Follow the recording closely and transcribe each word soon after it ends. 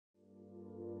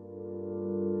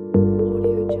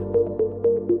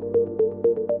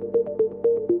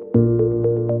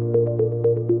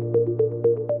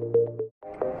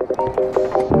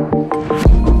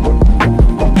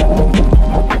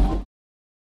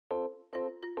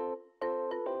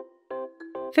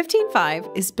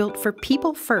15.5 is built for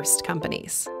people-first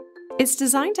companies. It's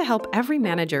designed to help every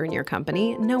manager in your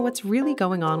company know what's really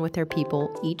going on with their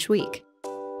people each week,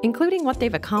 including what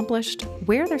they've accomplished,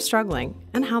 where they're struggling,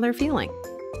 and how they're feeling.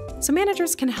 So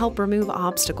managers can help remove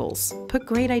obstacles, put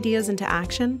great ideas into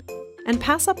action, and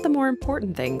pass up the more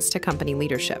important things to company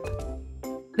leadership.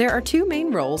 There are two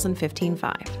main roles in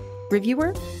 15.5,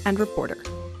 reviewer and reporter.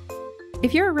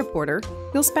 If you're a reporter,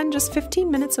 you'll spend just 15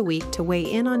 minutes a week to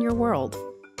weigh in on your world.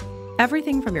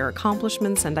 Everything from your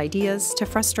accomplishments and ideas to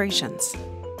frustrations.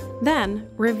 Then,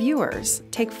 reviewers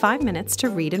take 5 minutes to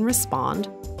read and respond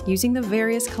using the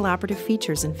various collaborative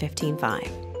features in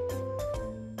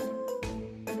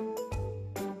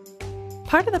 15.5.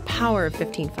 Part of the power of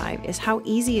 15.5 is how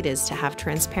easy it is to have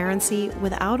transparency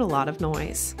without a lot of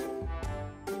noise.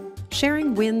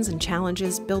 Sharing wins and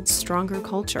challenges builds stronger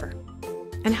culture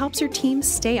and helps your team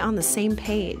stay on the same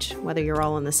page, whether you're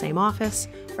all in the same office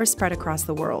or spread across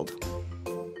the world.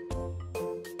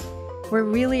 We're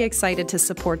really excited to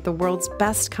support the world's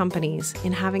best companies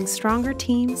in having stronger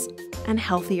teams and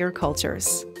healthier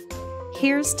cultures.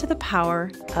 Here's to the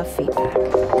power of feedback.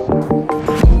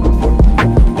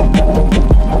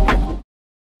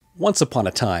 Once upon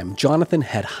a time, Jonathan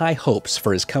had high hopes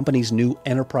for his company's new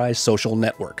Enterprise Social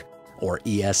Network, or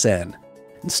ESN.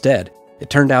 Instead, it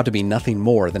turned out to be nothing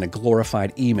more than a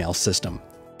glorified email system.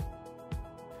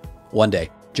 One day,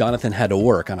 Jonathan had to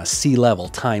work on a C-level,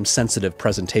 time-sensitive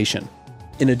presentation.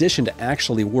 In addition to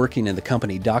actually working in the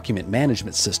company document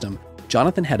management system,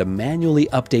 Jonathan had to manually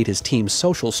update his team's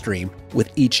social stream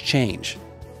with each change.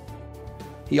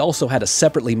 He also had to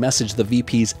separately message the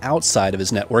VPs outside of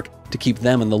his network to keep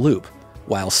them in the loop,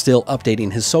 while still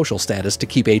updating his social status to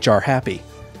keep HR happy.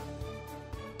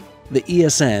 The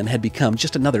ESN had become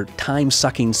just another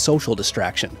time-sucking social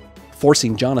distraction,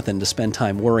 forcing Jonathan to spend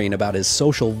time worrying about his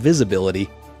social visibility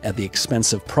at the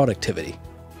expense of productivity.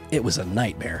 It was a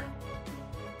nightmare.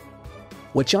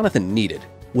 What Jonathan needed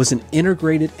was an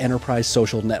integrated enterprise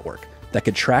social network that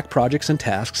could track projects and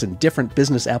tasks in different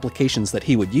business applications that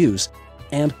he would use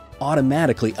and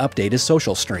automatically update his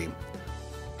social stream.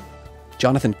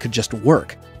 Jonathan could just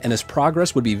work, and his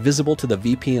progress would be visible to the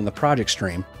VP in the project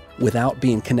stream without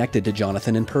being connected to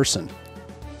Jonathan in person.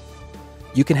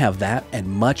 You can have that and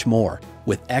much more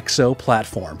with XO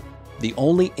Platform, the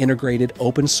only integrated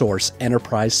open-source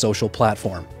enterprise social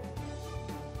platform.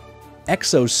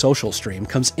 XO's social stream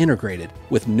comes integrated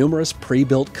with numerous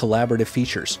pre-built collaborative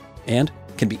features and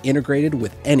can be integrated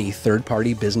with any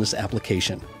third-party business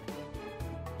application.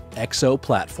 XO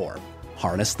Platform.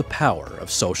 Harness the power of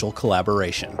social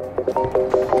collaboration.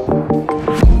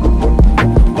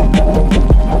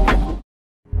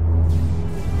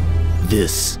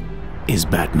 This is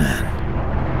Batman.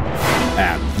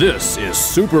 And this is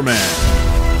Superman.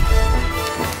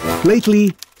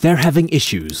 Lately, they're having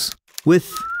issues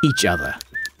with each other.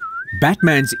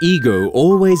 Batman's ego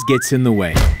always gets in the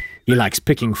way. He likes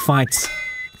picking fights,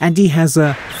 and he has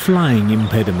a flying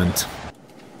impediment.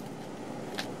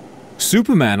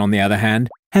 Superman, on the other hand,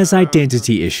 has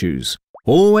identity issues.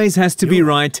 Always has to be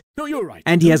right, No, you're right.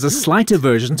 and he has a slight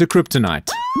aversion to kryptonite.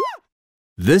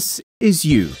 This is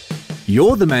you.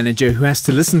 You're the manager who has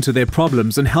to listen to their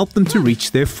problems and help them to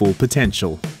reach their full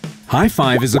potential. High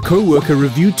Five is a co-worker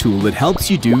review tool that helps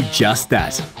you do just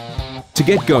that. To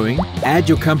get going, add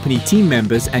your company team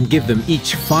members and give them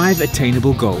each 5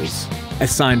 attainable goals.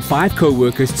 Assign 5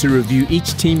 co-workers to review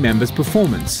each team member's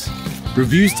performance.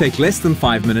 Reviews take less than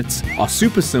 5 minutes, are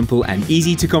super simple and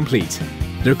easy to complete.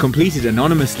 They're completed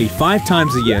anonymously 5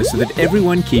 times a year so that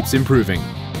everyone keeps improving.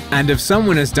 And if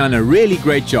someone has done a really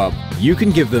great job, you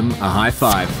can give them a high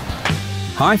five.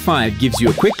 High Five gives you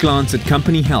a quick glance at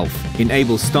company health,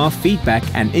 enables staff feedback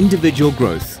and individual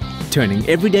growth, turning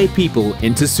everyday people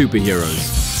into superheroes.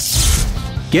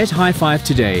 Get High Five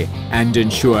today and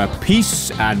ensure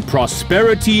peace and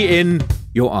prosperity in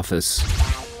your office.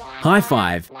 High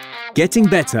Five, getting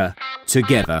better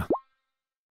together.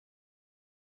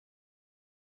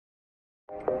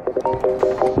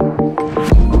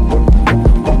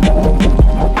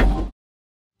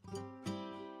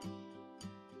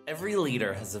 Every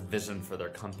leader has a vision for their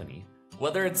company.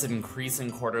 Whether it's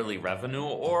increasing quarterly revenue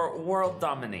or world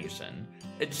domination,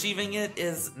 achieving it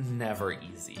is never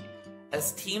easy.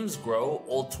 As teams grow,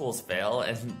 old tools fail,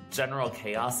 and general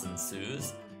chaos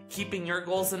ensues, keeping your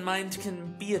goals in mind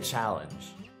can be a challenge.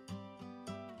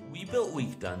 We built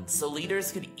Weekdone so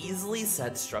leaders could easily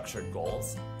set structured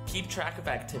goals, keep track of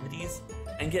activities,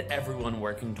 and get everyone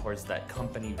working towards that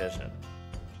company vision.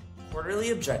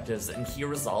 Quarterly objectives and key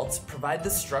results provide the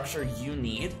structure you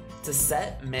need to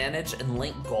set, manage, and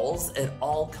link goals at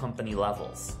all company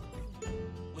levels.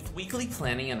 With With weekly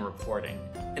planning and reporting,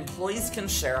 employees can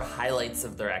share highlights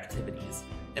of their activities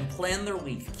and plan their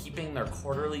week keeping their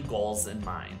quarterly goals in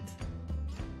mind.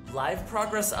 Live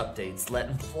progress updates let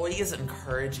employees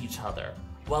encourage each other,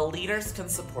 while leaders can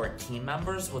support team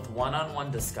members with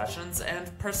one-on-one discussions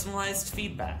and personalized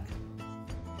feedback.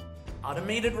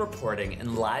 Automated reporting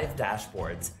and live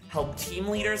dashboards help team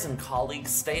leaders and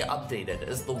colleagues stay updated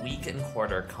as the week and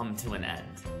quarter come to an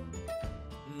end.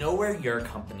 Know where your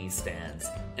company stands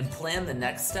and plan the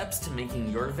next steps to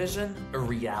making your vision a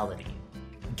reality.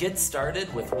 Get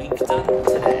started with Week Done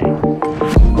today.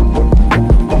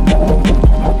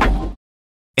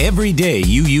 Every day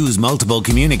you use multiple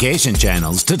communication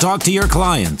channels to talk to your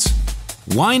clients.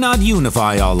 Why not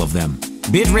unify all of them?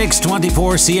 Bitrix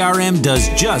 24 CRM does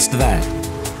just that.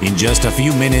 In just a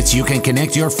few minutes, you can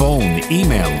connect your phone,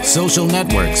 email, social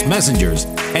networks, messengers,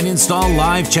 and install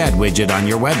live chat widget on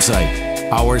your website.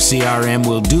 Our CRM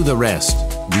will do the rest.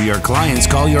 Do your clients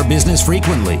call your business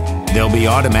frequently? They'll be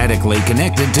automatically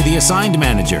connected to the assigned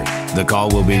manager. The call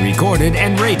will be recorded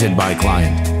and rated by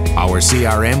client. Our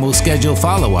CRM will schedule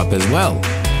follow-up as well.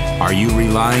 Are you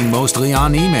relying mostly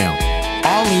on email?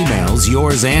 All emails,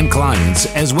 yours and clients,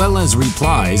 as well as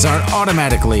replies, are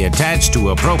automatically attached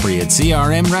to appropriate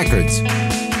CRM records.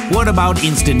 What about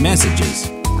instant messages?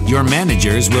 Your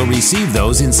managers will receive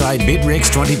those inside Bitrix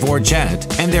 24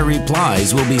 Chat, and their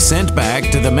replies will be sent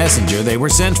back to the messenger they were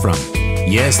sent from.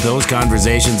 Yes, those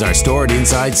conversations are stored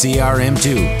inside CRM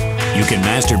too. You can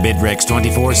master Bitrix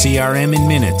 24 CRM in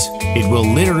minutes. It will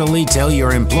literally tell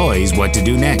your employees what to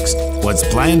do next, what's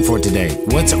planned for today,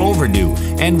 what's overdue,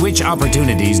 and which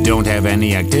opportunities don't have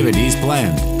any activities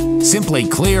planned. Simply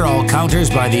clear all counters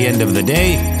by the end of the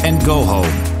day and go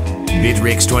home.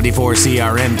 Bitrix 24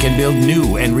 CRM can build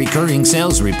new and recurring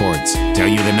sales reports, tell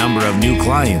you the number of new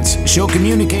clients, show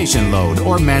communication load,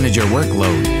 or manage your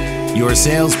workload. Your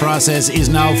sales process is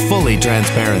now fully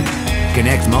transparent.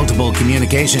 Connect multiple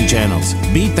communication channels,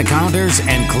 beat the counters,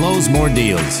 and close more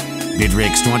deals.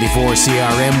 Bitrix 24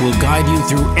 CRM will guide you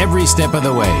through every step of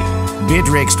the way.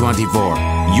 Bitrix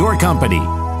 24, your company.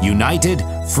 United,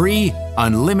 free,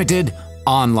 unlimited,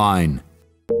 online.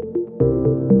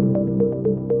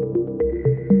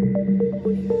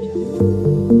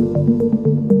 Audio Jungle.